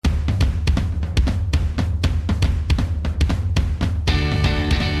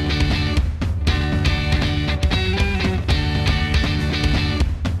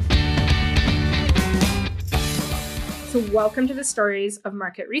Welcome to the Stories of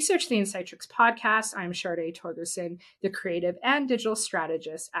Market Research, the Insightrix podcast. I'm Sharday Torgerson, the creative and digital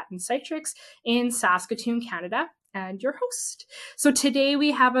strategist at Insightrix in Saskatoon, Canada, and your host. So today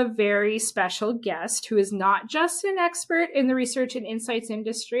we have a very special guest who is not just an expert in the research and insights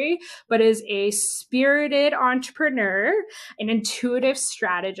industry, but is a spirited entrepreneur, an intuitive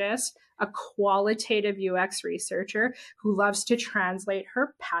strategist, a qualitative UX researcher who loves to translate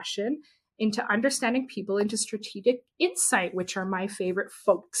her passion into understanding people, into strategic insight, which are my favorite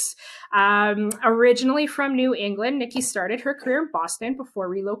folks. Originally from New England, Nikki started her career in Boston before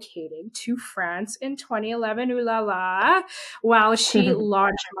relocating to France in 2011, ooh la la, while she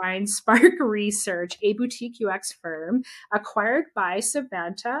launched MindSpark Research, a boutique UX firm acquired by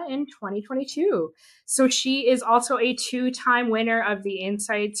Savanta in 2022. So she is also a two-time winner of the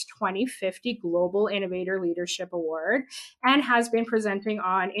Insights 2050 Global Innovator Leadership Award and has been presenting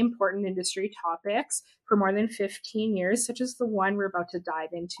on important industry topics for more than 15 years, such as the one we're about to dive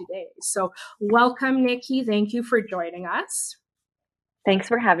in today. So welcome, Nikki. Thank you for joining us. Thanks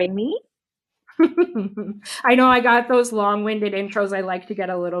for having me. I know I got those long-winded intros. I like to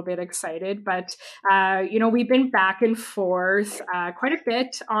get a little bit excited, but we've been back and forth quite a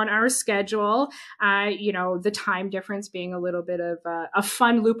bit on our schedule. The time difference being a little bit of a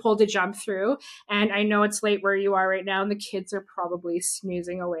fun loophole to jump through. And I know it's late where you are right now, and the kids are probably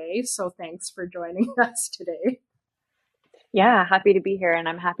snoozing away. So thanks for joining us today. Yeah, happy to be here. And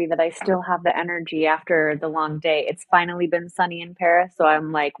I'm happy that I still have the energy after the long day. It's finally been sunny in Paris, so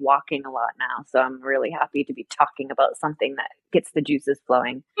I'm like walking a lot now. So I'm really happy to be talking about something that gets the juices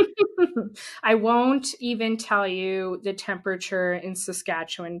flowing. I won't even tell you the temperature in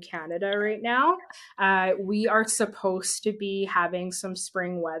Saskatchewan, Canada right now. We are supposed to be having some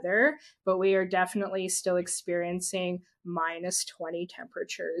spring weather, but we are definitely still experiencing minus 20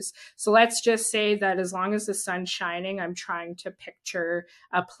 temperatures. So let's just say that as long as the sun's shining, I'm trying to picture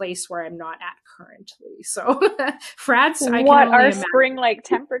a place where I'm not at currently. So France, I What can only are imagine. spring-like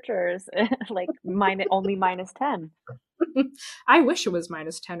temperatures? Like only minus 10. I wish it was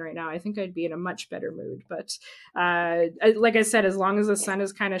minus 10 right now. I think I'd be in a much better mood. But like I said, as long as the sun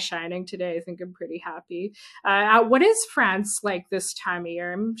is kind of shining today, I think I'm pretty happy. What is France like this time of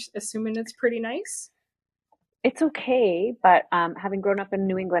year? I'm assuming it's pretty nice. It's okay, but having grown up in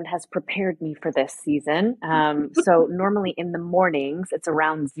New England has prepared me for this season. So normally in the mornings, it's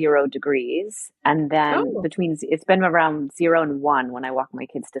around 0 degrees. And then Oh, it's been around 0 and 1 when I walk my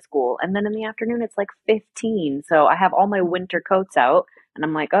kids to school. And then in the afternoon, it's like 15. So I have all my winter coats out and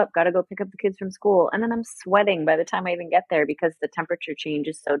I'm like, oh, gotta go pick up the kids from school. And then I'm sweating by the time I even get there because the temperature change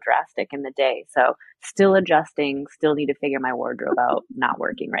is so drastic in the day. So still adjusting, still need to figure my wardrobe out, not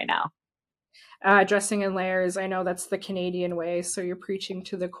working right now. dressing in layers. I know that's the Canadian way. So you're preaching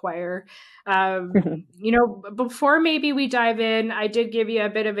to the choir. Before maybe we dive in, I did give you a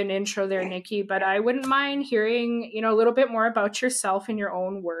bit of an intro there, Nikki, but I wouldn't mind hearing, a little bit more about yourself in your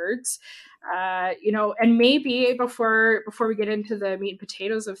own words. And maybe before we get into the meat and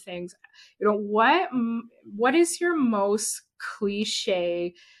potatoes of things, what is your most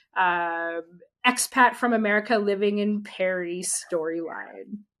cliche expat from America living in Paris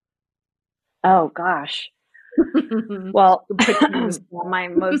storyline? Oh gosh. Well, my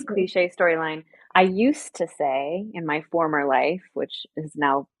most cliche storyline. I used to say in my former life, which is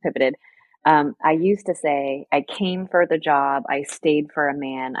now pivoted, I used to say, I came for the job, I stayed for a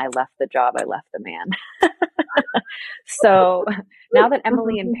man, I left the job, I left the man. So now that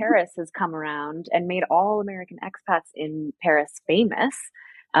Emily in Paris has come around and made all American expats in Paris famous,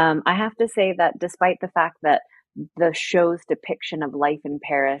 I have to say that despite the fact that the show's depiction of life in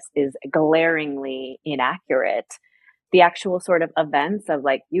Paris is glaringly inaccurate, the actual sort of events of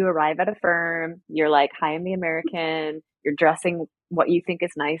like you arrive at a firm, you're like, hi, I'm the American, you're dressing what you think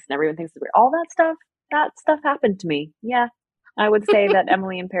is nice and everyone thinks it's weird. All that stuff happened to me. Yeah. I would say that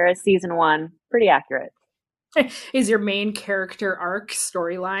Emily in Paris season 1, pretty accurate. Is your main character arc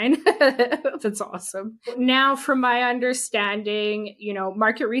storyline. That's awesome. Now, from my understanding,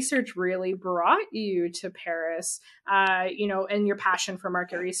 market research really brought you to Paris, and your passion for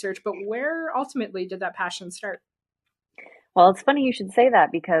market research. But where ultimately did that passion start? Well, it's funny you should say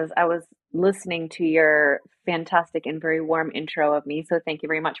that because I was listening to your fantastic and very warm intro of me. So thank you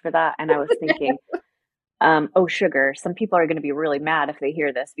very much for that. And I was thinking, oh, sugar. Some people are going to be really mad if they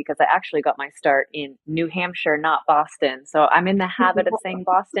hear this because I actually got my start in New Hampshire, not Boston. So I'm in the habit of saying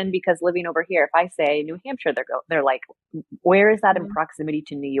Boston because living over here, if I say New Hampshire, they're like, where is that in proximity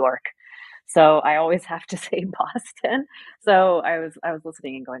to New York? So I always have to say Boston. So I was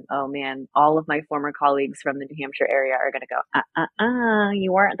listening and going, oh man, all of my former colleagues from the New Hampshire area are going to go,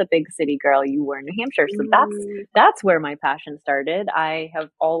 you weren't the big city girl, you were in New Hampshire. So Ooh. that's where my passion started. I have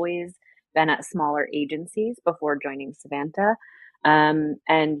always been at smaller agencies before joining Savanta.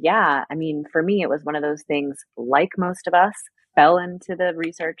 And yeah, I mean, for me, it was one of those things, like most of us, fell into the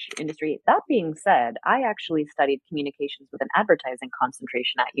research industry. That being said, I actually studied communications with an advertising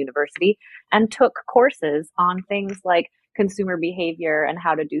concentration at university and took courses on things like consumer behavior and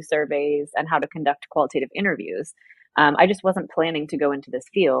how to do surveys and how to conduct qualitative interviews. I just wasn't planning to go into this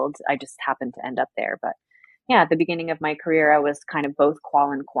field. I just happened to end up there. But yeah, at the beginning of my career, I was kind of both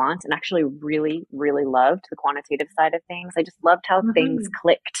qual and quant, and actually really, really loved the quantitative side of things. I just loved how things Mhm.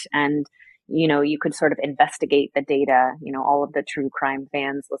 clicked, and you could sort of investigate the data. All of the true crime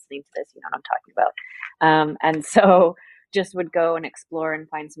fans listening to this, you know what I'm talking about. And so just would go and explore and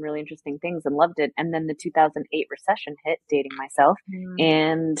find some really interesting things and loved it. And then the 2008 recession hit, dating myself, Mm.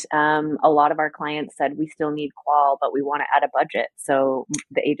 and a lot of our clients said, we still need qual, but we want to add a budget. So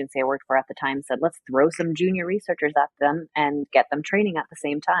the agency I worked for at the time said, let's throw some junior researchers at them and get them training at the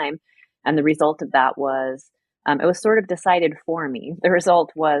same time. And the result of that was, it was sort of decided for me. The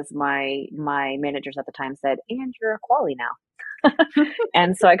result was my managers at the time said, and you're a quali now.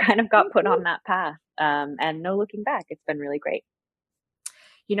 And so I kind of got put on that path. And no looking back, it's been really great.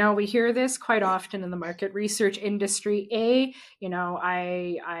 We hear this quite often in the market research industry.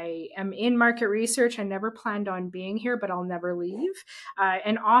 I am in market research. I never planned on being here, but I'll never leave.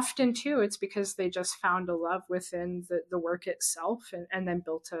 And often, too, it's because they just found a love within the work itself and then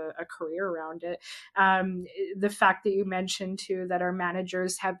built a career around it. The fact that you mentioned, too, that our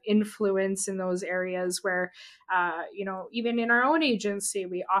managers have influence in those areas where, even in our own agency,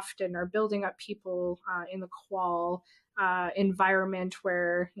 we often are building up people in the qual environment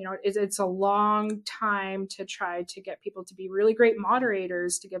where it's a long time to try to get people to be really great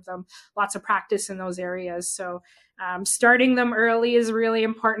moderators, to give them lots of practice in those areas. So starting them early is really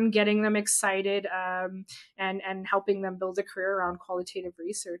important, getting them excited, and helping them build a career around qualitative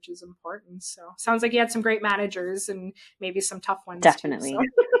research is important. So sounds like you had some great managers and maybe some tough ones too. So Definitely.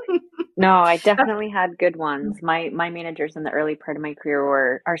 No, I definitely had good ones. My managers in the early part of my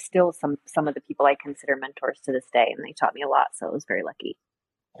career are still some of the people I consider mentors to this day, and they taught me a lot. So I was very lucky.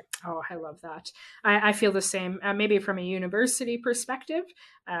 Oh, I love that. I feel the same, maybe from a university perspective,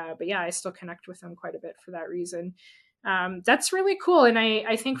 but yeah, I still connect with them quite a bit for that reason. That's really cool. And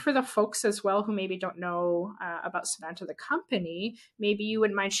I think for the folks as well who maybe don't know about Savanta, the company, maybe you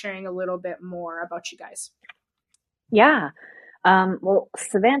wouldn't mind sharing a little bit more about you guys. Yeah. Well,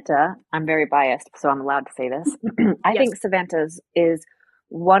 Savanta, I'm very biased, so I'm allowed to say this. I Yes. think Savanta's is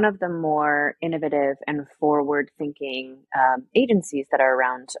one of the more innovative and forward-thinking agencies that are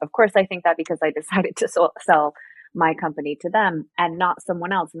around. Of course, I think that because I decided to sell my company to them and not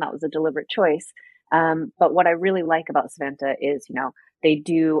someone else, and that was a deliberate choice. But what I really like about Savanta is, they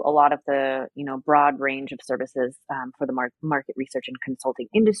do a lot of the, broad range of services for the market research and consulting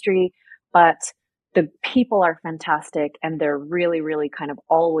industry, but the people are fantastic, and they're really, really kind of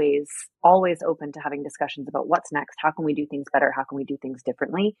always open to having discussions about what's next. How can we do things better? How can we do things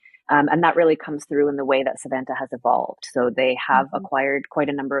differently? And that really comes through in the way that Savanta has evolved. So they have Mhm. acquired quite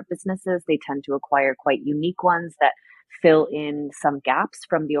a number of businesses. They tend to acquire quite unique ones that fill in some gaps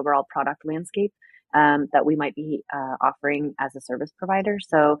from the overall product landscape that we might be offering as a service provider.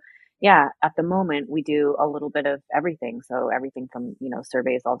 So yeah, at the moment we do a little bit of everything. So everything from,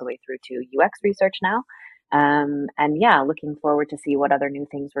 surveys all the way through to UX research now. And yeah, looking forward to see what other new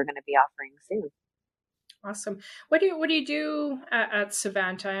things we're going to be offering soon. Awesome. What do you do at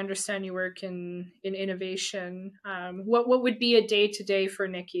Savanta? I understand you work in innovation. What would be a day to day for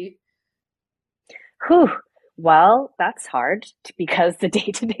Nikki? Whew. Well, that's hard because the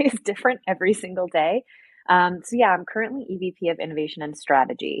day to day is different every single day. So yeah, I'm currently EVP of Innovation and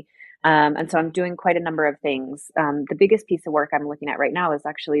Strategy. And so I'm doing quite a number of things. The biggest piece of work I'm looking at right now is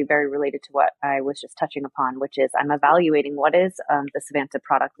actually very related to what I was just touching upon, which is I'm evaluating what is the Savanta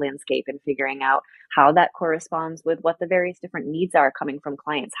product landscape and figuring out how that corresponds with what the various different needs are coming from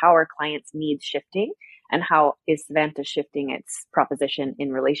clients. How are clients' needs shifting? And how is Savanta shifting its proposition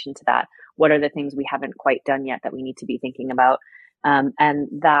in relation to that? What are the things we haven't quite done yet that we need to be thinking about? And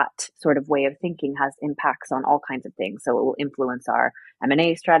that sort of way of thinking has impacts on all kinds of things. So it will influence our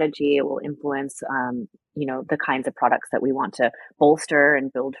M&A strategy. It will influence, the kinds of products that we want to bolster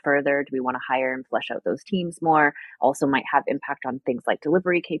and build further. Do we want to hire and flesh out those teams more? Also might have impact on things like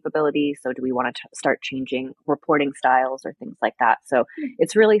delivery capabilities. So do we want to start changing reporting styles or things like that? So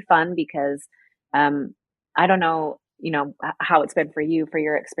it's really fun because I don't know, how it's been for you, for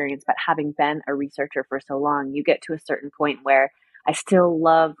your experience, but having been a researcher for so long, you get to a certain point where I still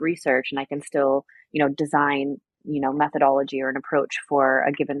love research and I can still, design, methodology or an approach for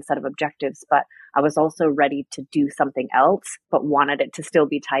a given set of objectives. But I was also ready to do something else, but wanted it to still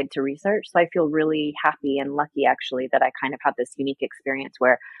be tied to research. So I feel really happy and lucky actually that I kind of have this unique experience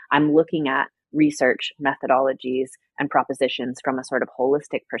where I'm looking at research methodologies and propositions from a sort of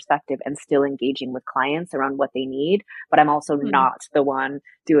holistic perspective and still engaging with clients around what they need. But I'm also not the one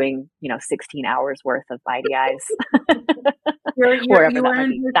doing, 16 hours worth of IDIs. You earned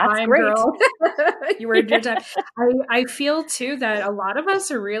your That's time, great. girl. You earned your time. I feel too that a lot of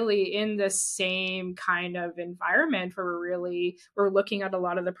us are really in the same kind of environment where we're looking at a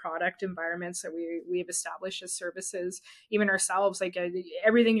lot of the product environments that we've established as services, even ourselves. Like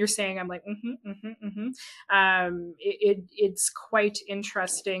everything you're saying, I'm like, it's quite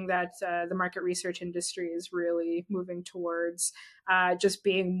interesting that the market research industry is really moving towards just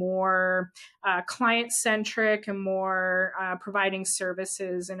being more client centric and more providing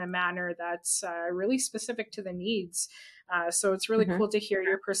services in a manner that's really specific to the needs. So it's really cool to hear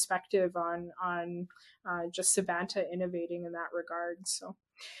your perspective on just Savanta innovating in that regard. So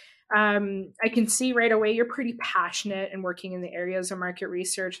I can see right away you're pretty passionate and working in the areas of market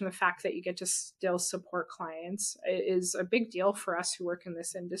research, and the fact that you get to still support clients is a big deal for us who work in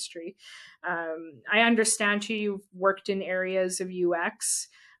this industry. I understand too, you've worked in areas of UX,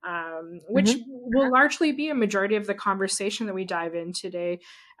 which will largely be a majority of the conversation that we dive in today.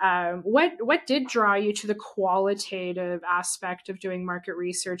 What did draw you to the qualitative aspect of doing market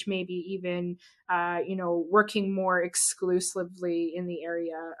research, maybe even working more exclusively in the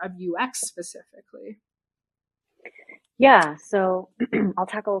area of UX specifically? Yeah, so I'll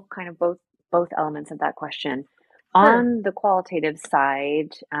tackle kind of both elements of that question. Sure. On the qualitative side,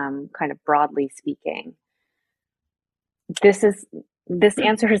 kind of broadly speaking, this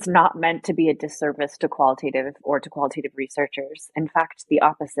answer is not meant to be a disservice to qualitative researchers. In fact, the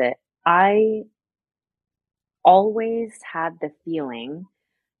opposite. I always had the feeling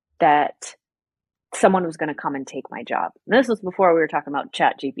that someone was going to come and take my job. And this was before we were talking about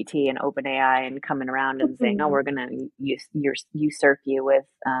Chat GPT and OpenAI and coming around and saying, "Oh, we're going to usurp you with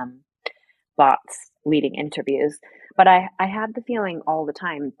bots leading interviews." But I had the feeling all the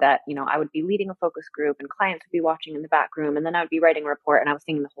time that, I would be leading a focus group and clients would be watching in the back room, and then I would be writing a report, and I was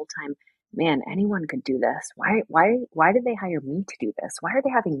thinking the whole time, man, anyone could do this. Why did they hire me to do this? Why are they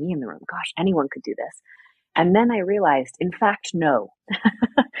having me in the room? Gosh, anyone could do this. And then I realized, in fact, no,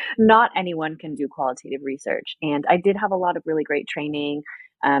 not anyone can do qualitative research. And I did have a lot of really great training.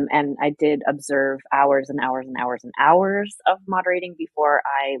 And I did observe hours and hours and hours and hours of moderating before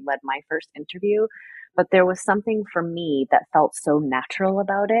I led my first interview. But there was something for me that felt so natural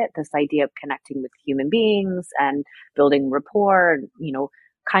about it. This idea of connecting with human beings and building rapport,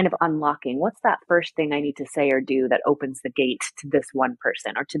 kind of unlocking what's that first thing I need to say or do that opens the gate to this one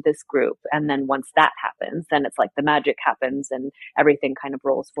person or to this group. And then once that happens, then it's like the magic happens and everything kind of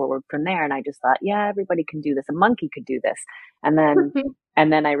rolls forward from there. And I just thought, yeah, everybody can do this. A monkey could do this. And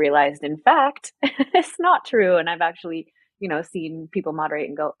then I realized, in fact, it's not true. And I've actually, seen people moderate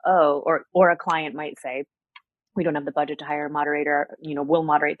and go, oh, or a client might say, we don't have the budget to hire a moderator, we'll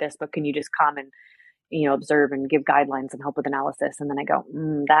moderate this, but can you just come and observe and give guidelines and help with analysis? And then I go,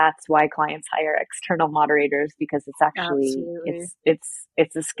 that's why clients hire external moderators, because it's actually,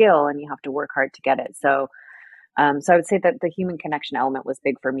 it's a skill and you have to work hard to get it. So I would say that the human connection element was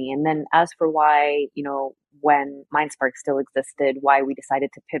big for me. And then as for why, when MindSpark still existed, why we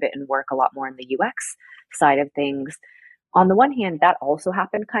decided to pivot and work a lot more in the UX side of things. On the one hand, that also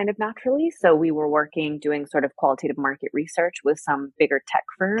happened kind of naturally. So we were doing sort of qualitative market research with some bigger tech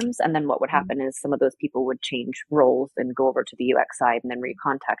firms. And then what would happen is some of those people would change roles and go over to the UX side and then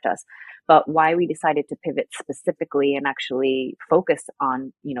recontact us. But why we decided to pivot specifically and actually focus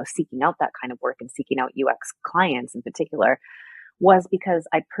on, seeking out that kind of work and seeking out UX clients in particular was because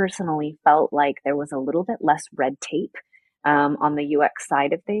I personally felt like there was a little bit less red tape on the UX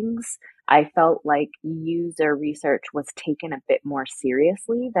side of things. I felt like user research was taken a bit more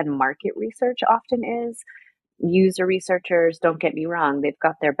seriously than market research often is. User researchers, don't get me wrong, they've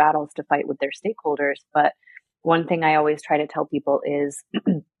got their battles to fight with their stakeholders. But one thing I always try to tell people is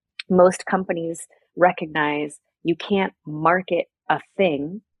most companies recognize you can't market a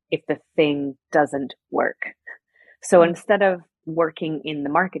thing if the thing doesn't work. So instead of working in the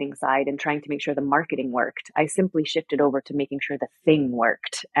marketing side and trying to make sure the marketing worked, I simply shifted over to making sure the thing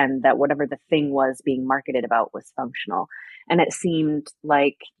worked and that whatever the thing was being marketed about was functional. And it seemed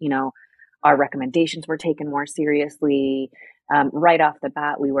like, our recommendations were taken more seriously. right off the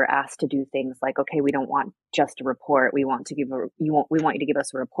bat, we were asked to do things like, okay, we don't want just a report. We want you to give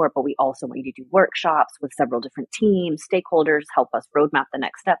us a report, but we also want you to do workshops with several different teams, stakeholders, help us roadmap the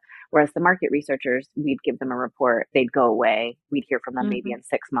next step. Whereas the market researchers, we'd give them a report, they'd go away. We'd hear from them maybe in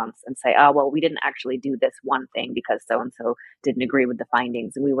 6 months and say, oh, well, we didn't actually do this one thing because so-and-so didn't agree with the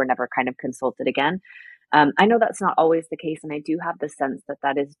findings, and we were never kind of consulted again. I know that's not always the case, and I do have the sense that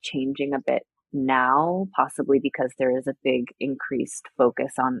that is changing a bit now, possibly because there is a big increased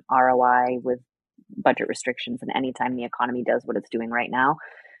focus on ROI with budget restrictions and anytime the economy does what it's doing right now.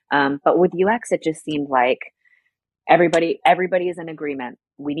 But with UX, it just seemed like everybody is in agreement.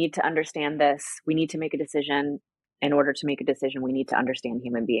 We need to understand this. We need to make a decision. In order to make a decision, we need to understand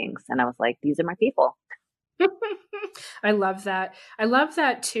human beings. And I was like, these are my people. I love that. I love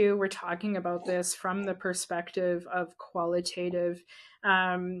that too. We're talking about this from the perspective of qualitative.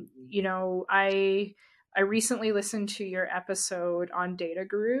 You know, I recently listened to your episode on data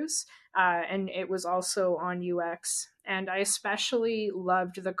gurus, and it was also on UX. And I especially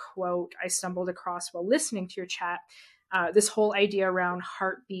loved the quote I stumbled across while listening to your chat. This whole idea around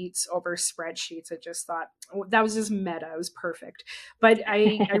heartbeats over spreadsheets. I just thought that was just meta. It was perfect. But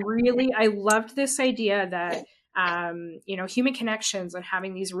I loved this idea that you know, human connections and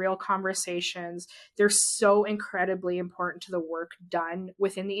having these real conversations, they're so incredibly important to the work done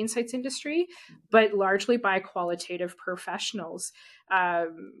within the insights industry, but largely by qualitative professionals.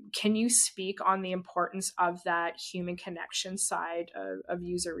 Can you speak on the importance of that human connection side of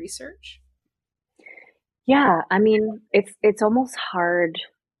user research? Yeah, I mean, it's almost hard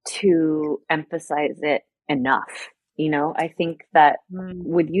to emphasize it enough. You know, I think that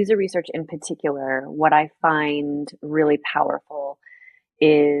with user research in particular, what I find really powerful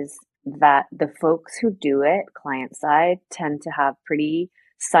is that the folks who do it client side tend to have pretty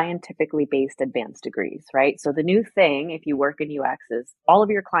scientifically based advanced degrees, right? So the new thing, if you work in UX, is all of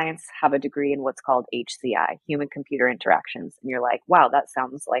your clients have a degree in what's called HCI, human computer interactions. And you're like, wow, that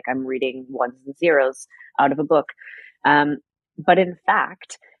sounds like I'm reading ones and zeros out of a book. But in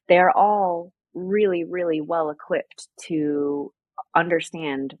fact, they are all really, really well equipped to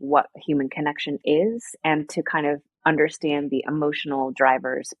understand what human connection is and to kind of understand the emotional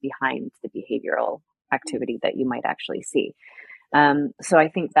drivers behind the behavioral activity that you might actually see. So I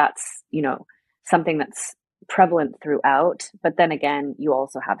think that's, you know, something that's prevalent throughout. But then again, you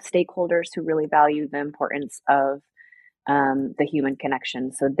also have stakeholders who really value the importance of the human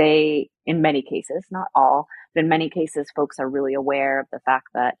connection. So they, in many cases, not all, but in many cases, folks are really aware of the fact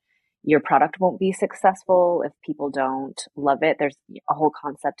that your product won't be successful if people don't love it. There's a whole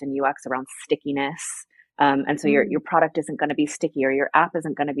concept in UX around stickiness. And so your product isn't going to be sticky, or your app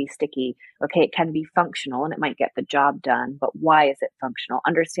isn't going to be sticky. Okay, it can be functional and it might get the job done, but why is it functional?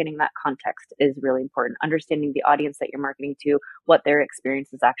 Understanding that context is really important. Understanding the audience that you're marketing to, what their experience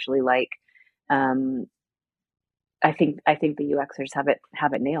is actually like. I think the UXers have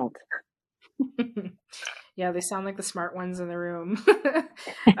it nailed. Yeah, they sound like the smart ones in the room.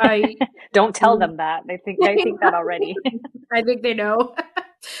 Don't tell them that. They think that already. I think they know.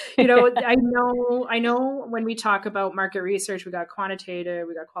 You know, I know when we talk about market research, we got quantitative,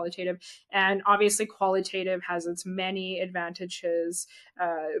 we got qualitative, and obviously qualitative has its many advantages.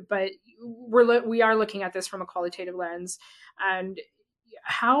 But we are looking at this from a qualitative lens. And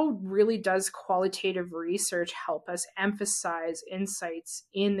how really does qualitative research help us emphasize insights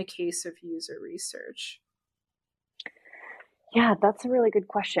in the case of user research? Yeah, that's a really good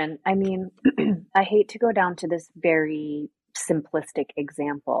question. I mean, I hate to go down to this very simplistic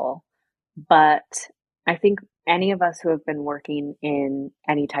example, but I think any of us who have been working in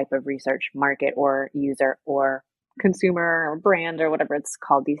any type of research, market or user or consumer or brand or whatever it's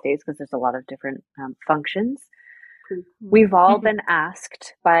called these days, because there's a lot of different functions, we've all been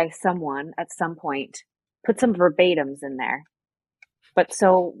asked by someone at some point, put some verbatims in there. But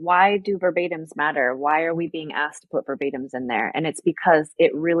so why do verbatims matter? Why are we being asked to put verbatims in there? And it's because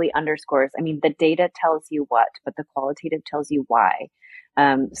it really underscores, I mean, the data tells you what, but the qualitative tells you why.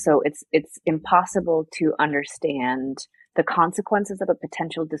 So it's impossible to understand the consequences of a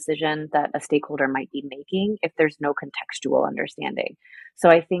potential decision that a stakeholder might be making if there's no contextual understanding. So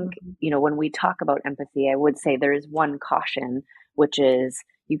I think, you know, when we talk about empathy, I would say there is one caution, which is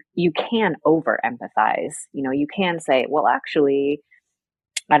you can over empathize. You know, you can say, well, actually,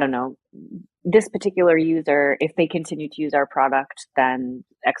 I don't know, this particular user, if they continue to use our product, then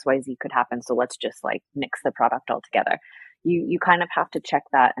XYZ could happen. So let's just like nix the product altogether. You kind of have to check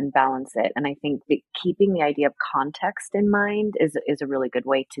that and balance it. And I think that keeping the idea of context in mind is a really good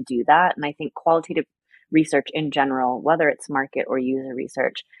way to do that. And I think qualitative research in general, whether it's market or user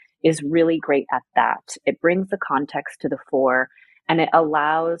research, is really great at that. It brings the context to the fore, and it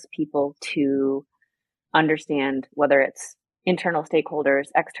allows people to understand whether it's internal stakeholders,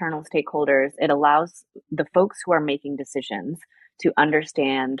 external stakeholders. It allows the folks who are making decisions to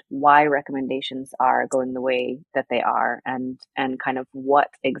understand why recommendations are going the way that they are, and kind of what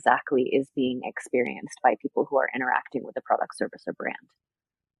exactly is being experienced by people who are interacting with the product, service, or brand.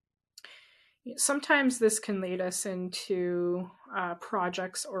 Sometimes this can lead us into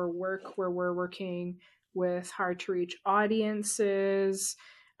projects or work where we're working with hard to reach audiences,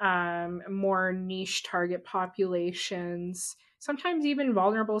 more niche target populations, sometimes even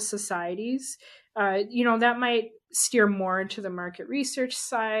vulnerable societies. That might steer more into the market research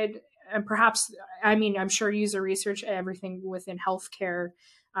side. And perhaps, I'm sure user research, everything within healthcare.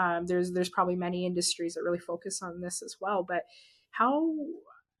 There's probably many industries that really focus on this as well. But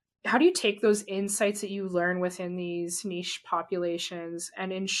how do you take those insights that you learn within these niche populations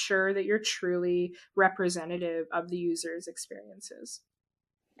and ensure that you're truly representative of the user's experiences?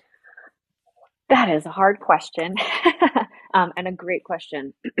 That is a hard question, and a great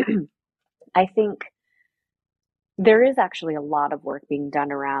question. I think there is actually a lot of work being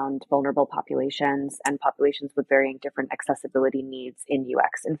done around vulnerable populations and populations with varying different accessibility needs in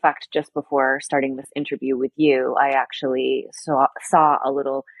UX. In fact, just before starting this interview with you, I actually saw a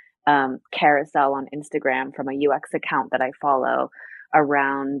little carousel on Instagram from a UX account that I follow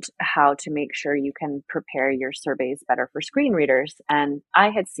around how to make sure you can prepare your surveys better for screen readers. And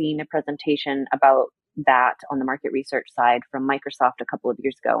I had seen a presentation about that on the market research side from Microsoft a couple of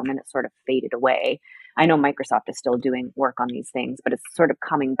years ago, and then it sort of faded away. I know Microsoft is still doing work on these things, but it's sort of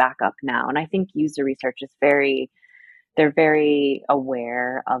coming back up now. And I think user research is they're very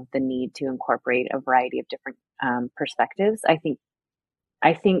aware of the need to incorporate a variety of different perspectives.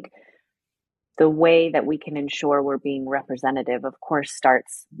 I think the way that we can ensure we're being representative, of course,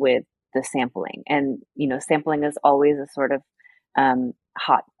 starts with the sampling. And, sampling is always a sort of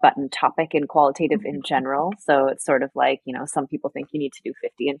hot button topic in qualitative in general. So it's sort of like, some people think you need to do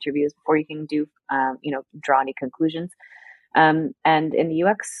 50 interviews before you can do, draw any conclusions. And in the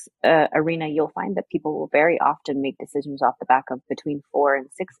UX arena, you'll find that people will very often make decisions off the back of between 4 and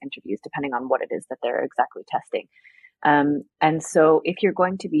 6 interviews, depending on what it is that they're exactly testing. And so if you're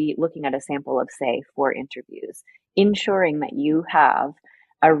going to be looking at a sample of, say, 4 interviews, ensuring that you have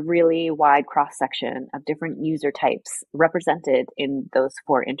a really wide cross section of different user types represented in those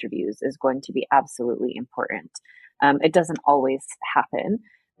 4 interviews is going to be absolutely important. It doesn't always happen,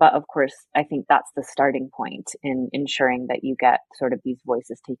 but of course, I think that's the starting point in ensuring that you get sort of these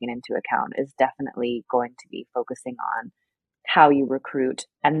voices taken into account is definitely going to be focusing on how you recruit.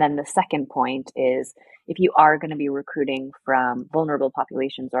 And then the second point is if you are going to be recruiting from vulnerable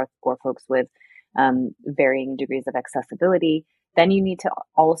populations or folks with varying degrees of accessibility, then you need to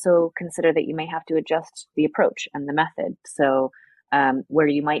also consider that you may have to adjust the approach and the method. So where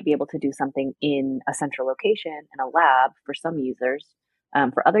you might be able to do something in a central location, in a lab for some users,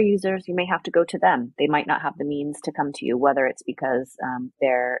 for other users, you may have to go to them. They might not have the means to come to you, whether it's because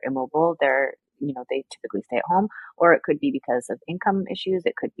they're immobile, they typically stay at home, or it could be because of income issues.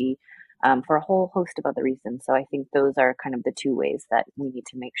 It could be for a whole host of other reasons. So I think those are kind of the 2 ways that we need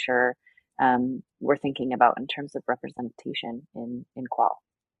to make sure we're thinking about in terms of representation in qual.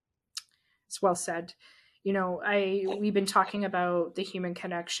 It's well said. We've been talking about the human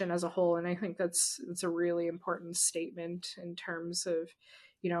connection as a whole, and I think that's a really important statement in terms of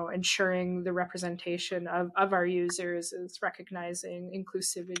ensuring the representation of our users is recognizing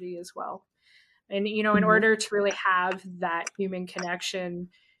inclusivity as well. And in order to really have that human connection,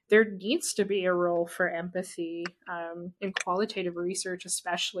 there needs to be a role for empathy in qualitative research,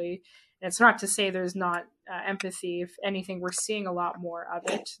 especially. And it's not to say there's not empathy. If anything, we're seeing a lot more of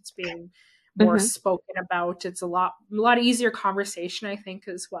it. It's being more spoken about. It's a lot easier conversation, I think,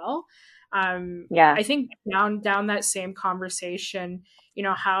 as well. I think down that same conversation,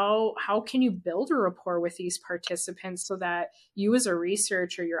 how can you build a rapport with these participants so that you as a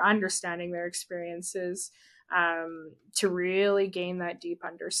researcher, you're understanding their experiences to really gain that deep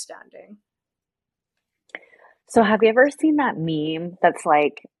understanding? So have you ever seen that meme that's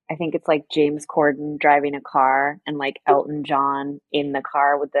like, I think it's like James Corden driving a car and like Elton John in the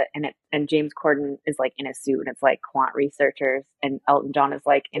car and James Corden is like in a suit and it's like quant researchers and Elton John is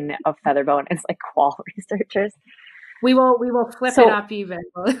like in a feather boa and it's like qual researchers. We will flip it up even.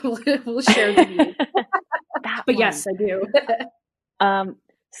 We'll share the view. But yes, I do.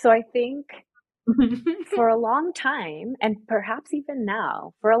 So I think for a long time, and perhaps even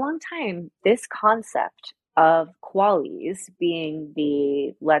now, for a long time, this concept of qualies being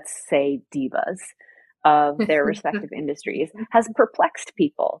the, let's say, divas, of their respective industries has perplexed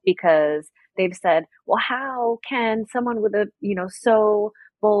people, because they've said, well, how can someone with a, so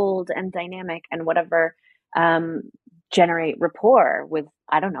bold and dynamic and whatever, generate rapport with,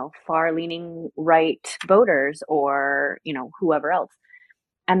 I don't know, far leaning right voters or, whoever else.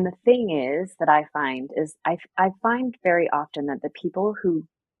 And the thing is that I find is I find very often that the people who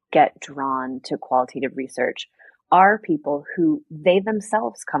get drawn to qualitative research are people who they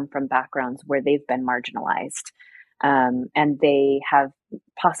themselves come from backgrounds where they've been marginalized, and they have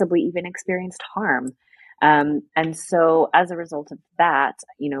possibly even experienced harm. And so as a result of that,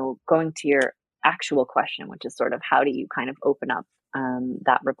 going to your actual question, which is sort of how do you kind of open up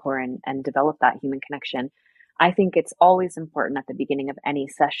that rapport and develop that human connection, I think it's always important at the beginning of any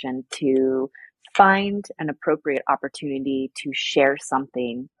session to find an appropriate opportunity to share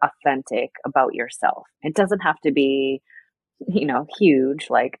something authentic about yourself. It doesn't have to be, huge,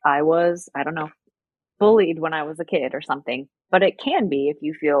 like I don't know, bullied when I was a kid or something, but it can be if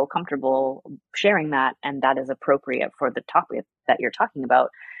you feel comfortable sharing that and that is appropriate for the topic that you're talking about.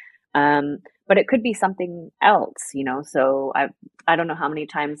 But it could be something else, so I don't know how many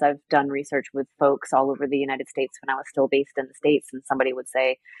times I've done research with folks all over the United States when I was still based in the States, and somebody would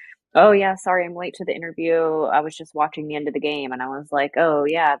say, oh yeah, sorry, I'm late to the interview. I was just watching the end of the game. And I was like, oh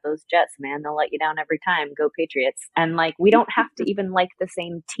yeah, those Jets, man, they'll let you down every time. Go Patriots. And like, we don't have to even like the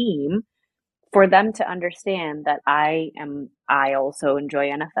same team for them to understand that I also enjoy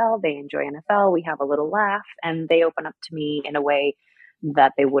NFL. They enjoy NFL. We have a little laugh, and they open up to me in a way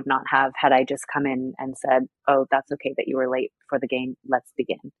that they would not have had I just come in and said, oh, that's okay that you were late for the game. Let's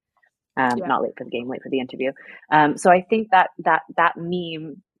begin. Not late for the game, late for the interview. So I think that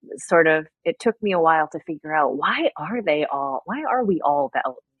meme sort of, it took me a while to figure out why are we all the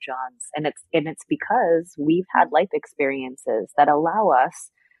Elton Johns? And it's because we've had life experiences that allow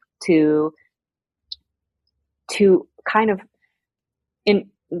us to kind of, in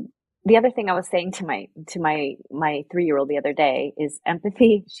the other thing I was saying to my 3-year-old the other day is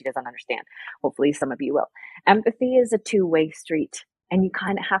empathy. She doesn't understand. Hopefully some of you will. Empathy is a two-way street, and you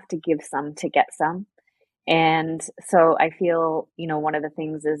kind of have to give some to get some. And so I feel, one of the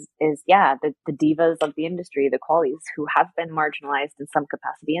things is the divas of the industry, the qualies who have been marginalized in some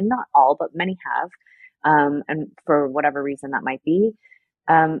capacity, and not all, but many have, and for whatever reason that might be,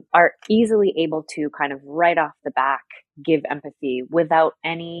 are easily able to kind of right off the back give empathy without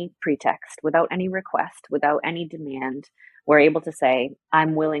any pretext, without any request, without any demand. We're able to say,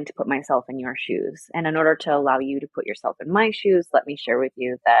 I'm willing to put myself in your shoes. And in order to allow you to put yourself in my shoes, let me share with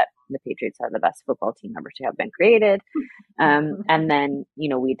you that the Patriots are the best football team ever to have been created. And then,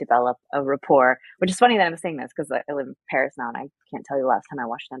 we develop a rapport, which is funny that I'm saying this because I live in Paris now and I can't tell you the last time I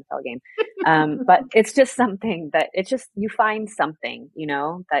watched an NFL game. But it's just something that you find something,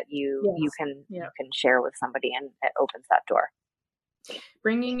 that you can share with somebody, and it opens that door.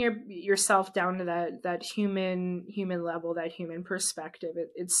 Bringing yourself down to that human level, that human perspective,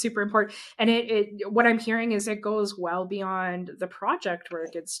 it's super important. And it what I'm hearing is it goes well beyond the project work.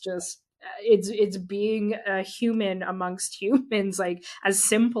 It's just it's being a human amongst humans. Like, as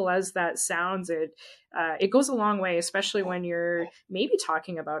simple as that sounds, it goes a long way, especially when you're maybe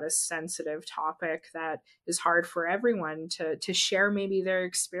talking about a sensitive topic that is hard for everyone to share maybe their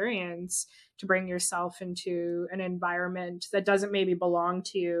experience, to bring yourself into an environment that doesn't maybe belong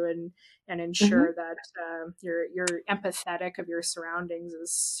to you, and ensure that you're empathetic of your surroundings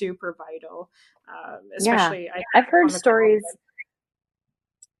is super vital. Especially, I've heard stories.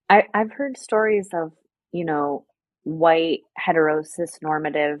 I've heard stories of, white hetero cis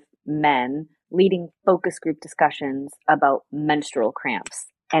normative men leading focus group discussions about menstrual cramps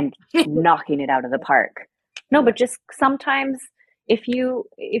and knocking it out of the park. No, but just sometimes if you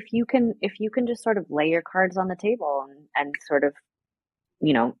can just sort of lay your cards on the table and sort of,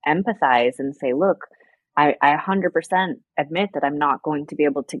 empathize and say, look, I 100% admit that I'm not going to be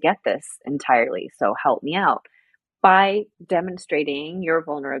able to get this entirely, so help me out. By demonstrating your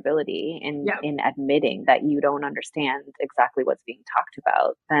vulnerability in admitting that you don't understand exactly what's being talked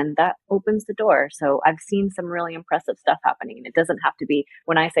about, then that opens the door. So I've seen some really impressive stuff happening. And it doesn't have to be,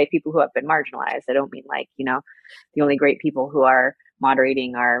 when I say people who have been marginalized, I don't mean like, the only great people who are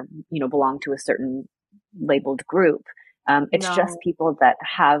moderating are, belong to a certain labeled group. It's just people that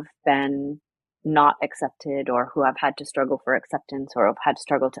have been not accepted, or who have had to struggle for acceptance, or have had to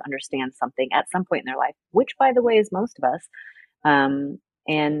struggle to understand something at some point in their life, which by the way is most of us,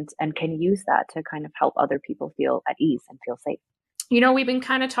 and can use that to kind of help other people feel at ease and feel safe. We've been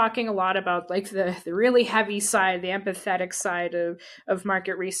kind of talking a lot about like the really heavy side, the empathetic side of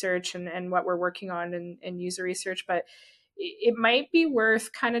market research and what we're working on in user research, but it might be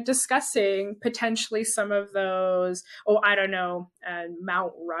worth kind of discussing potentially some of those, I don't know,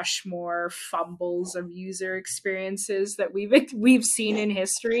 Mount Rushmore fumbles of user experiences that we've seen in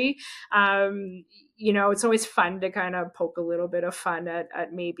history. It's always fun to kind of poke a little bit of fun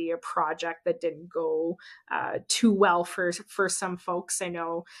at maybe a project that didn't go too well for some folks. I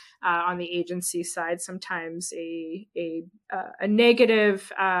know on the agency side, sometimes a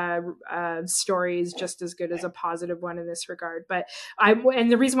negative story is just as good as a positive one in this regard. But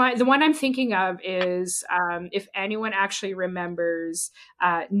the reason why, the one I'm thinking of is if anyone actually remembers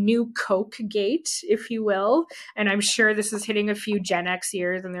New Coke Gate, if you will, and I'm sure this is hitting a few Gen X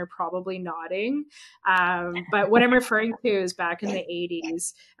ears and they're probably nodding. But what I'm referring to is back in the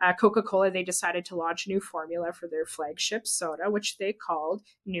 80s, Coca-Cola, they decided to launch a new formula for their flagship soda, which they called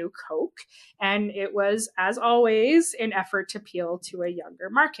New Coke. And it was, as always, an effort to appeal to a younger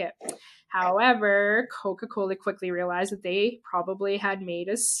market. However, Coca-Cola quickly realized that they probably had made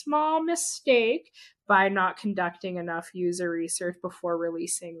a small mistake by not conducting enough user research before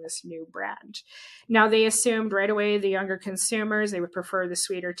releasing this new brand. Now, they assumed right away the younger consumers, they would prefer the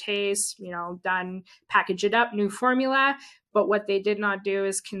sweeter taste, done, package it up, new formula. But what they did not do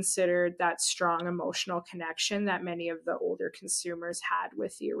is consider that strong emotional connection that many of the older consumers had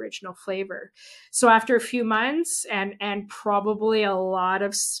with the original flavor. So after a few months and probably a lot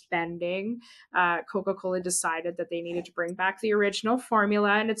of spending, Coca-Cola decided that they needed to bring back the original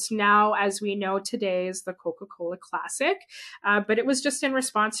formula. And it's now, as we know today, is the Coca-Cola Classic. But it was just in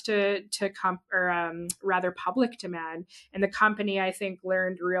response to rather public demand. And the company, I think,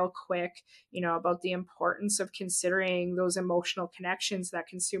 learned real quick, about the importance of considering those emotional connections that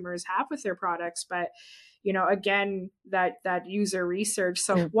consumers have with their products. But again, that user research.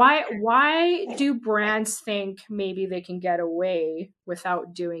 So why do brands think maybe they can get away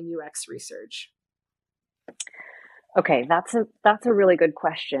without doing UX research? Okay, that's a really good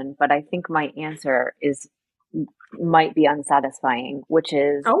question, but I think my answer might be unsatisfying, which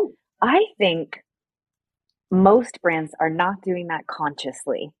is I think most brands are not doing that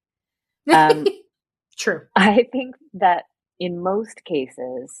consciously. True. I think that in most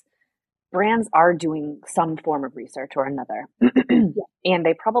cases, brands are doing some form of research or another, and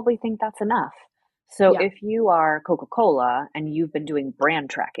they probably think that's enough. So if you are Coca-Cola and you've been doing brand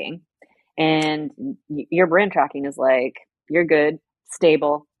tracking, and your brand tracking is like, you're good,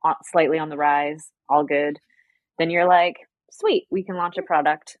 stable, slightly on the rise, all good, then you're like, sweet, we can launch a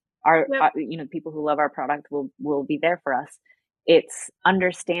product. Our people who love our product will be there for us. It's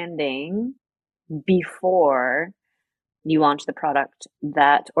understanding before you launch the product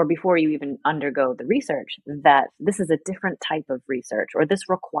or before you even undergo the research, that this is a different type of research, or this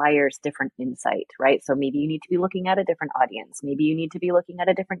requires different insight, right? So maybe you need to be looking at a different audience. Maybe you need to be looking at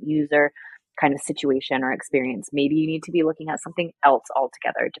a different user kind of situation or experience. Maybe you need to be looking at something else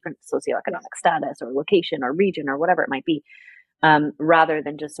altogether, different socioeconomic status or location or region or whatever it might be. Rather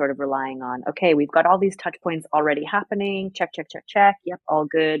than just sort of relying on, okay, we've got all these touch points already happening. Check, check, check, check. Yep, all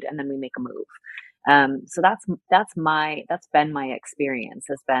good. And then we make a move. So that's been my experience,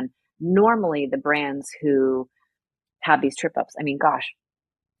 has been normally the brands who have these trip ups. I mean, gosh,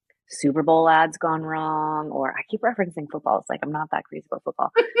 Super Bowl ads gone wrong, or I keep referencing football. It's like, I'm not that crazy about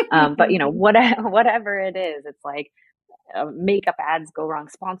football. But whatever it is, it's like makeup ads go wrong,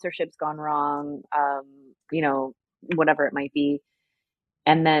 sponsorships gone wrong, whatever it might be.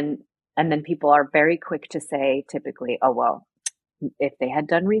 And then people are very quick to say, typically, oh, well, if they had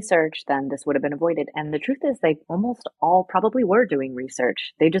done research, then this would have been avoided. And the truth is, they almost all probably were doing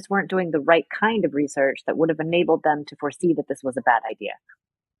research. They just weren't doing the right kind of research that would have enabled them to foresee that this was a bad idea.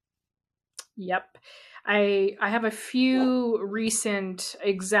 Yep. I have a few recent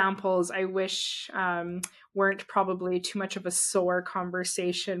examples I wish weren't probably too much of a sore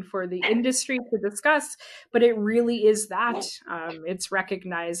conversation for the industry to discuss, but it really is that. It's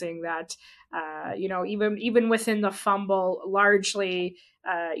recognizing that, even within the fumble, largely,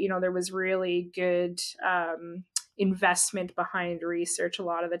 there was really good investment behind research. A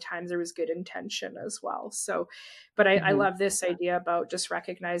lot of the times there was good intention as well. So, but I love this idea about just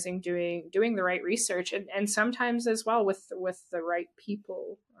recognizing doing the right research, and sometimes as well with the right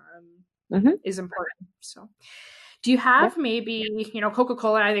people is important. So do you have maybe,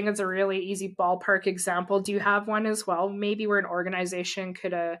 Coca-Cola, I think it's a really easy ballpark example. Do you have one as well, maybe where an organization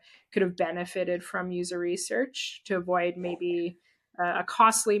could have benefited from user research to avoid maybe a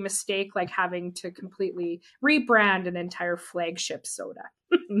costly mistake like having to completely rebrand an entire flagship soda?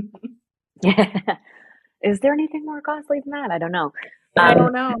 Is there anything more costly than that? I don't know. I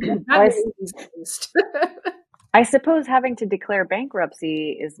don't know. I suppose having to declare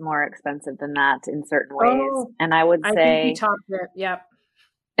bankruptcy is more expensive than that in certain ways. Oh, And I would I think we say, talked it. Yep.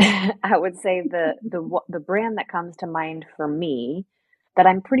 I would say the brand that comes to mind for me that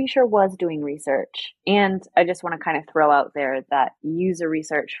I'm pretty sure was doing research. And I just want to kind of throw out there that user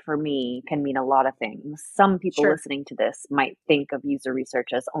research for me can mean a lot of things. Some people Sure. listening to this might think of user research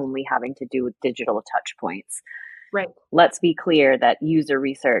as only having to do with digital touch points. Right. Let's be clear that user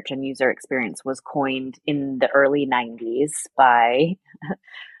research and user experience was coined in the early 90s by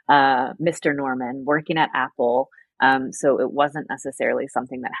Mr. Norman working at Apple. So it wasn't necessarily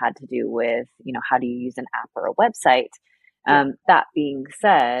something that had to do with, how do you use an app or a website. Yeah. That being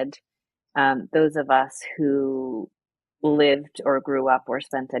said, those of us who lived or grew up or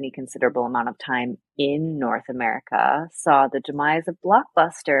spent any considerable amount of time in North America saw the demise of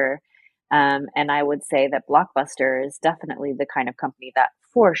Blockbuster. And I would say that Blockbuster is definitely the kind of company that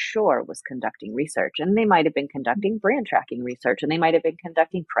for sure was conducting research. And they might have been conducting brand tracking research, and they might have been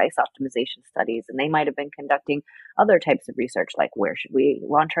conducting price optimization studies, and they might have been conducting other types of research like where should we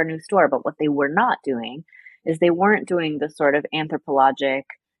launch our new store. But what they were not doing is they weren't doing the sort of anthropologic,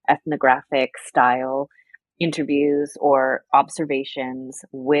 ethnographic style interviews or observations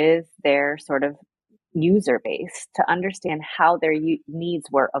with their sort of user base to understand how their needs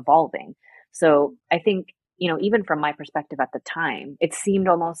were evolving. So I think, even from my perspective at the time, it seemed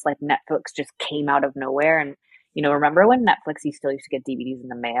almost like Netflix just came out of nowhere. And, remember when Netflix you still used to get DVDs in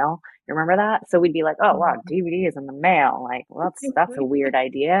the mail? You remember that? So we'd be like, oh wow, DVDs in the mail. Like, well, that's a weird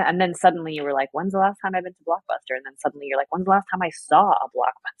idea. And then suddenly you were like, when's the last time I've been to Blockbuster? And then suddenly you're like, when's the last time I saw a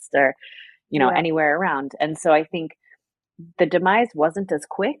Blockbuster? Yeah. Anywhere around. And so I think the demise wasn't as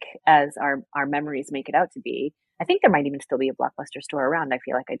quick as our memories make it out to be. I think there might even still be a Blockbuster store around. I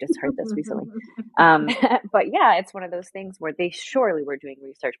feel like I just heard this recently. But yeah, it's one of those things where they surely were doing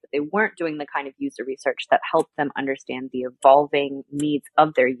research, but they weren't doing the kind of user research that helped them understand the evolving needs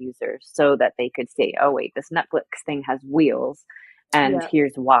of their users so that they could say, oh, wait, this Netflix thing has wheels and Yeah.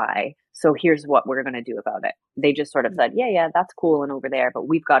 here's why. So here's what we're going to do about it. They just sort of said, yeah, that's cool and over there, but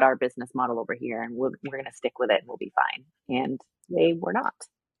we've got our business model over here and we're going to stick with it and we'll be fine. And they were not.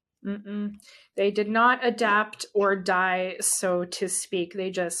 Mm-mm. They did not adapt or die, so to speak. They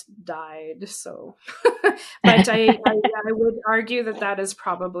just died. So, but I would argue that is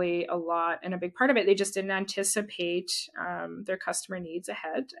probably a lot and a big part of it. They just didn't anticipate their customer needs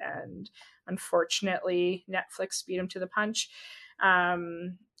ahead, and unfortunately, Netflix beat them to the punch.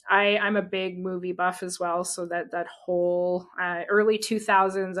 I'm a big movie buff as well, so that whole early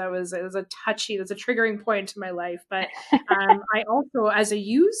 2000s, it was a triggering point in my life. But I also, as a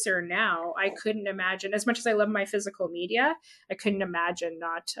user now, I couldn't imagine, as much as I love my physical media, I couldn't imagine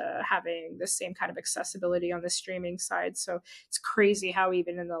not having the same kind of accessibility on the streaming side. So it's crazy how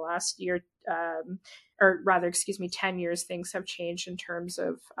even in the last year, or rather, 10 years, things have changed in terms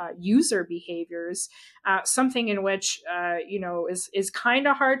of user behaviors. Something in which, is kind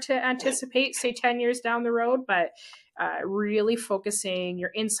of hard to anticipate, say 10 years down the road, but really focusing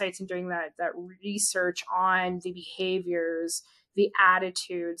your insights and doing that research on the behaviors, the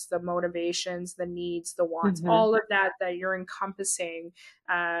attitudes, the motivations, the needs, the wants, all of that you're encompassing.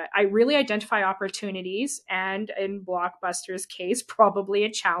 I really identify opportunities, and in Blockbuster's case, probably a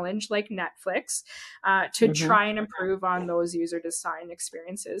challenge like Netflix, to try and improve on those user design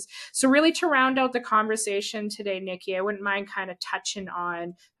experiences. So really, to round out the conversation today, Nikki, I wouldn't mind kind of touching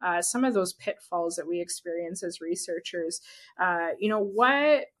on some of those pitfalls that we experience as researchers.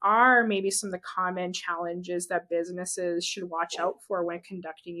 What are maybe some of the common challenges that businesses should watch out for when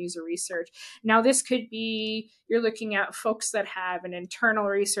conducting user research? Now, this could be, you're looking at folks that have an internal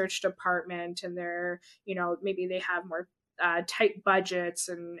research department, and they're, maybe they have more tight budgets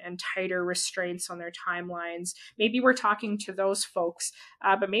and tighter restraints on their timelines. Maybe we're talking to those folks,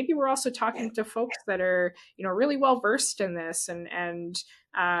 but maybe we're also talking to folks that are, really well versed in this and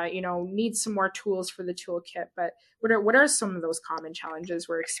need some more tools for the toolkit. But what are some of those common challenges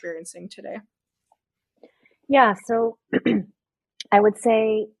we're experiencing today? Yeah, so I would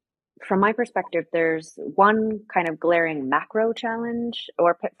say, from my perspective, there's one kind of glaring macro challenge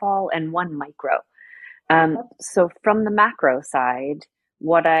or pitfall and one micro. So from the macro side,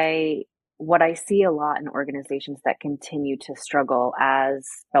 what I see a lot in organizations that continue to struggle as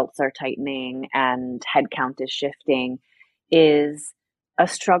belts are tightening and headcount is shifting is a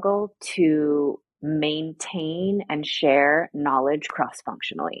struggle to maintain and share knowledge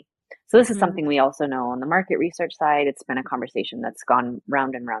cross-functionally. So this is something we also know on the market research side. It's been a conversation that's gone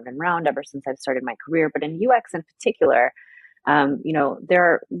round and round and round ever since I've started my career. But in UX in particular,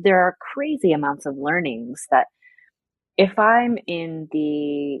 there are crazy amounts of learnings that if I'm in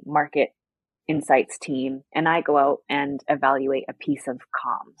the market insights team and I go out and evaluate a piece of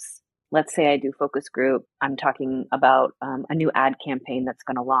comms. Let's say I do focus group. I'm talking about a new ad campaign that's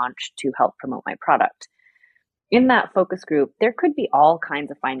going to launch to help promote my product. In that focus group, there could be all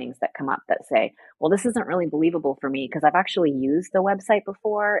kinds of findings that come up that say, well, this isn't really believable for me because I've actually used the website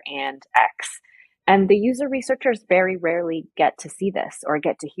before and X. And the user researchers very rarely get to see this or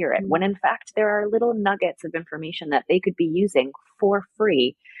get to hear it, when in fact, there are little nuggets of information that they could be using for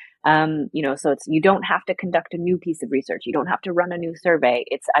free. So you don't have to conduct a new piece of research. You don't have to run a new survey.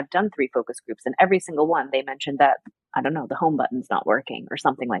 I've done 3 focus groups, and every single one, they mentioned that, I don't know, the home button's not working or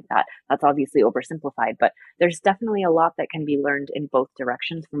something like that. That's obviously oversimplified, but there's definitely a lot that can be learned in both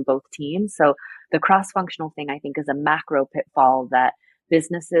directions from both teams. So the cross-functional thing, I think, is a macro pitfall that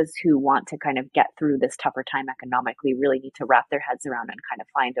businesses who want to kind of get through this tougher time economically really need to wrap their heads around and kind of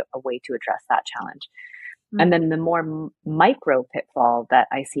find a way to address that challenge. And then the more micro pitfall that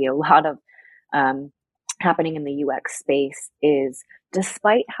I see a lot of happening in the UX space is,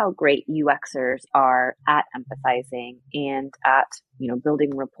 despite how great UXers are at empathizing and at,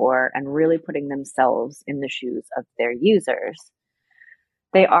 building rapport and really putting themselves in the shoes of their users,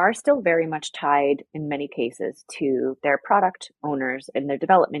 they are still very much tied in many cases to their product owners and their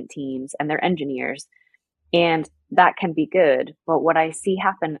development teams and their engineers. And that can be good. But what I see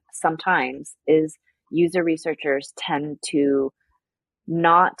happen sometimes is user researchers tend to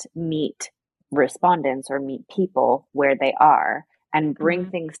not meet respondents or meet people where they are and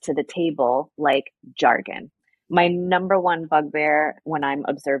bring things to the table like jargon. My number one bugbear when I'm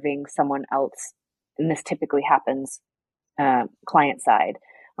observing someone else, and this typically happens client side,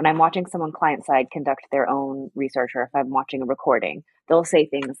 when I'm watching someone client side conduct their own research, or if I'm watching a recording, they'll say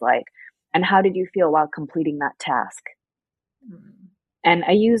things like, "And how did you feel while completing that task?" And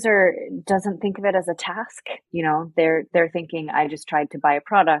a user doesn't think of it as a task. They're thinking, I just tried to buy a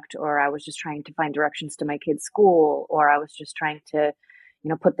product, or I was just trying to find directions to my kid's school, or I was just trying to,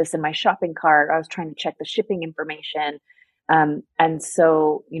 put this in my shopping cart. I was trying to check the shipping information. And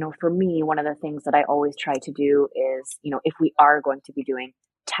so, for me, one of the things that I always try to do is, if we are going to be doing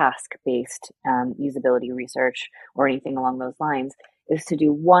task-based usability research or anything along those lines, is to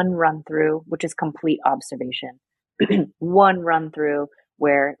do one run through, which is complete observation. One run through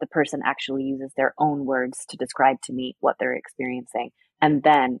where the person actually uses their own words to describe to me what they're experiencing. And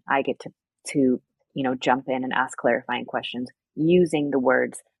then I get to jump in and ask clarifying questions using the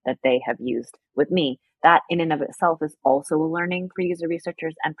words that they have used with me. That in and of itself is also a learning for user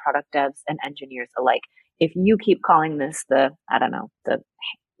researchers and product devs and engineers alike. If you keep calling this the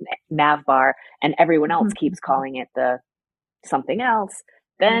nav bar and everyone else keeps calling it the something else,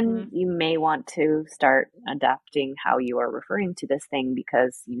 then you may want to start adapting how you are referring to this thing,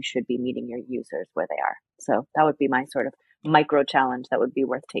 because you should be meeting your users where they are. So that would be my sort of micro challenge that would be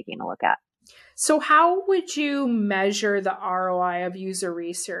worth taking a look at. So how would you measure the ROI of user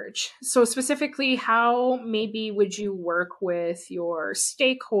research? So specifically, how maybe would you work with your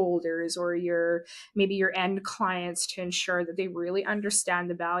stakeholders or maybe your end clients to ensure that they really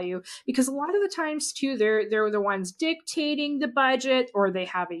understand the value? Because a lot of the times too, they're the ones dictating the budget, or they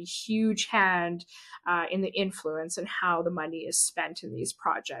have a huge hand in the influence and how the money is spent in these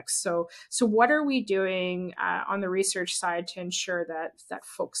projects. So what are we doing on the research side to ensure that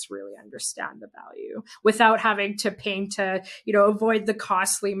folks really understand the value without having to avoid the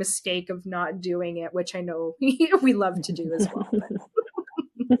costly mistake of not doing it, which I know we love to do as well.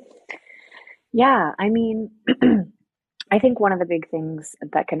 Yeah, I mean, I think one of the big things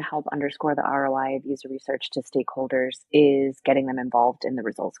that can help underscore the ROI of user research to stakeholders is getting them involved in the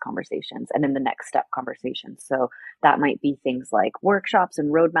results conversations and in the next step conversations. So that might be things like workshops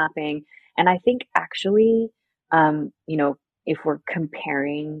and road mapping. And I think actually, if we're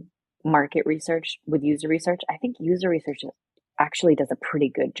comparing market research with user research, I think user research actually does a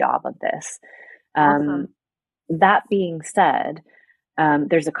pretty good job of this. Awesome. That being said,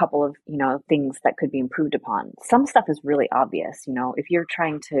 there's a couple of, things that could be improved upon. Some stuff is really obvious. If you're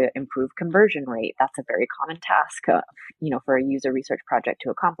trying to improve conversion rate, that's a very common task, for a user research project to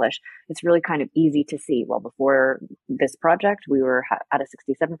accomplish. It's really kind of easy to see. Well, before this project, we were at a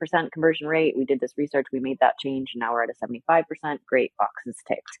 67% conversion rate. We did this research, we made that change, and now we're at a 75%. Great, boxes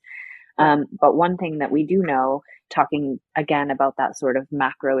ticked. But one thing that we do know, talking again about that sort of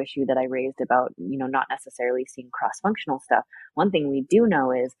macro issue that I raised about, not necessarily seeing cross-functional stuff, one thing we do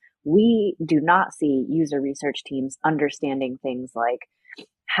know is we do not see user research teams understanding things like,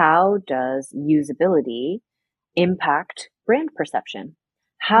 how does usability impact brand perception?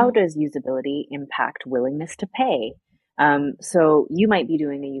 How does usability impact willingness to pay? So you might be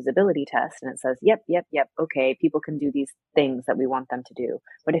doing a usability test and it says, yep, yep, yep, okay, people can do these things that we want them to do.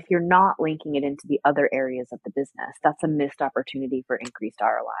 But if you're not linking it into the other areas of the business, that's a missed opportunity for increased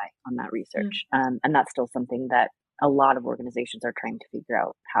ROI on that research. And that's still something that a lot of organizations are trying to figure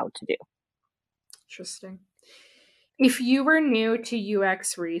out how to do. Interesting. If you were new to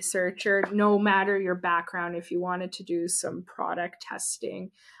UX researcher, no matter your background, if you wanted to do some product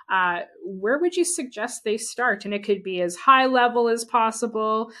testing, where would you suggest they start? And it could be as high level as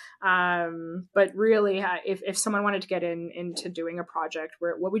possible. But really, if someone wanted to get into doing a project,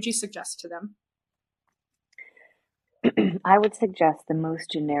 what would you suggest to them? I would suggest the most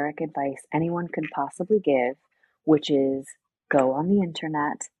generic advice anyone could possibly give, which is go on the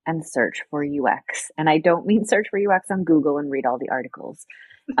internet and search for UX. And I don't mean search for UX on Google and read all the articles.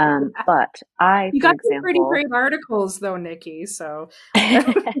 But I, You for got some pretty example, great articles though, Nikki. So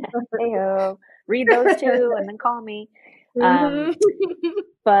heyo, read those too and then call me. Mhm.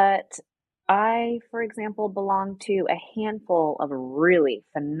 But I, for example, belong to a handful of really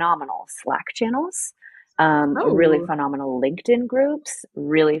phenomenal Slack channels, really Oh, phenomenal LinkedIn groups,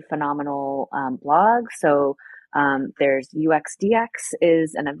 really phenomenal blogs. So there's UXDX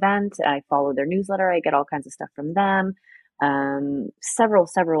is an event. I follow their newsletter. I get all kinds of stuff from them. Several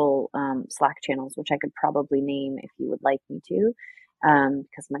Slack channels, which I could probably name if you would like me to,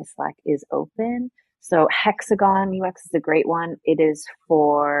 because my Slack is open. So Hexagon UX is a great one. It is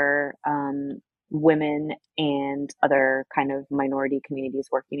for women and other kind of minority communities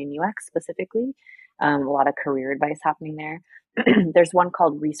working in UX specifically. A lot of career advice happening there. There's one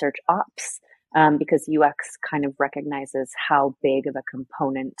called Research Ops, because UX kind of recognizes how big of a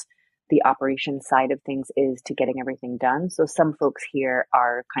component the operation side of things is to getting everything done. So some folks here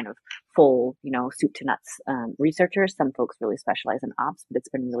are kind of full, soup to nuts researchers. Some folks really specialize in ops, but it's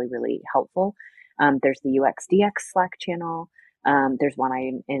been really, really helpful. There's the UXDX Slack channel. There's one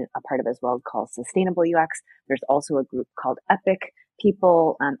I'm a part of as well called Sustainable UX. There's also a group called Epic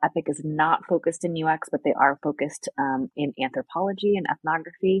people. Epic is not focused in UX, but they are focused in anthropology and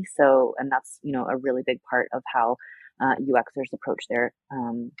ethnography. So, and that's a really big part of how UXers approach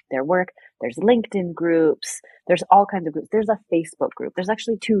their work. There's LinkedIn groups. There's all kinds of groups. There's a Facebook group. There's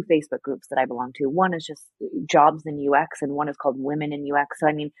actually two Facebook groups that I belong to. One is just jobs in UX, and one is called Women in UX. So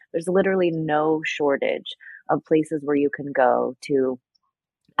I mean, there's literally no shortage of places where you can go to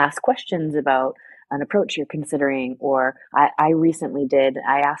ask questions about an approach you're considering. Or I recently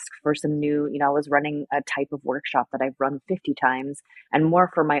I asked for some new, I was running a type of workshop that I've run 50 times and more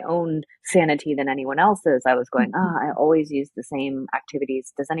for my own sanity than anyone else's. I was going, I always use the same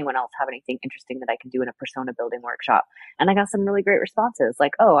activities. Does anyone else have anything interesting that I can do in a persona building workshop? And I got some really great responses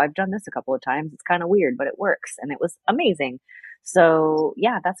like, oh, I've done this a couple of times. It's kind of weird, but it works. And it was amazing. So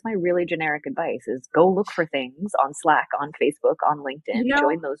yeah, that's my really generic advice is go look for things on Slack, on Facebook, on LinkedIn, you know,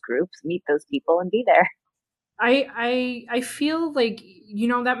 join those groups, meet those people and be there. I feel like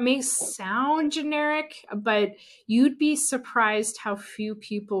that may sound generic, but you'd be surprised how few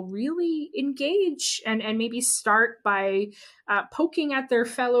people really engage and maybe start by poking at their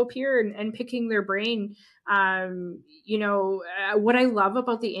fellow peer and picking their brain. What I love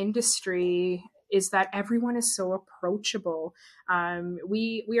about the industry is that everyone is so approachable.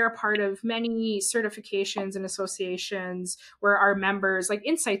 We are part of many certifications and associations where our members, like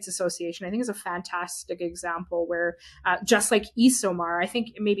Insights Association, I think is a fantastic example where just like ESOMAR, I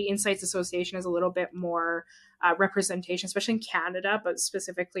think maybe Insights Association is a little bit more representation, especially in Canada, but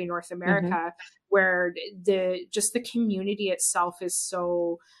specifically North America, where the community itself is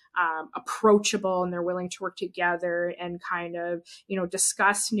so approachable and they're willing to work together and kind of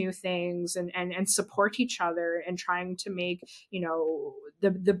discuss new things and support each other and trying to make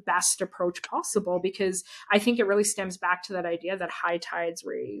the best approach possible, because I think it really stems back to that idea that high tides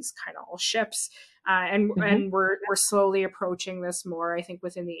raise kind of all ships. And we're slowly approaching this more, I think,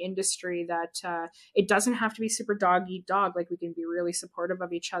 within the industry, that it doesn't have to be super dog eat dog. Like, we can be really supportive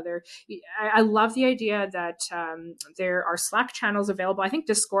of each other. I love the idea that there are Slack channels available. I think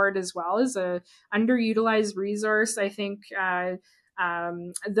Discord as well is a underutilized resource. I think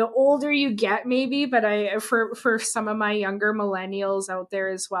the older you get, maybe, but for some of my younger millennials out there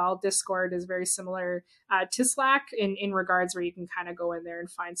as well, Discord is very similar to Slack in regards where you can kind of go in there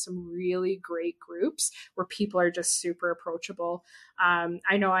and find some really great groups where people are just super approachable.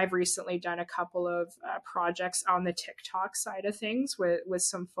 I know I've recently done a couple of projects on the TikTok side of things with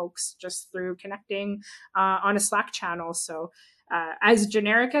some folks just through connecting on a Slack channel. So as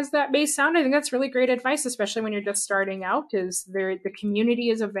generic as that may sound, I think that's really great advice, especially when you're just starting out, is the community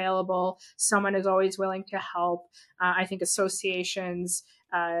is available. Someone is always willing to help. I think associations,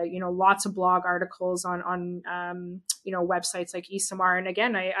 lots of blog articles on websites like ESMR. And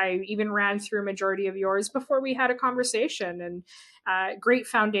again, I even ran through a majority of yours before we had a conversation, and great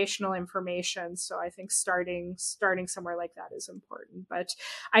foundational information. So I think starting somewhere like that is important. But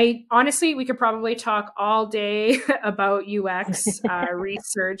I honestly, we could probably talk all day about UX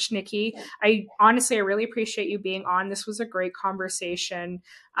research, Nikki. I really appreciate you being on. This was a great conversation.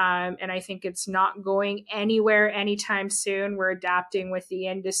 And I think it's not going anywhere anytime soon. We're adapting with the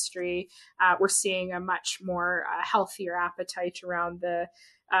industry. We're seeing a much more healthier appetite around the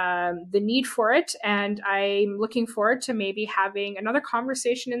need for it. And I'm looking forward to maybe having another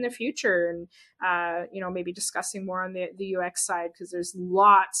conversation in the future, and maybe discussing more on the UX side, because there's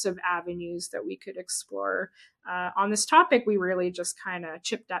lots of avenues that we could explore on this topic. We really just kind of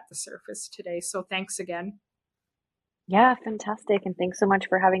chipped at the surface today. So thanks again. Yeah, fantastic. And thanks so much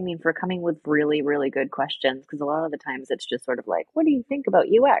for having me and for coming with really, really good questions. Because a lot of the times it's just sort of like, what do you think about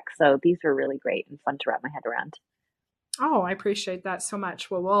UX? So these were really great and fun to wrap my head around. Oh, I appreciate that so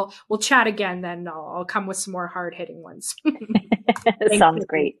much. Well, we'll chat again then. I'll come with some more hard hitting ones. Sounds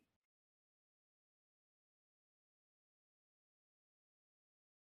great.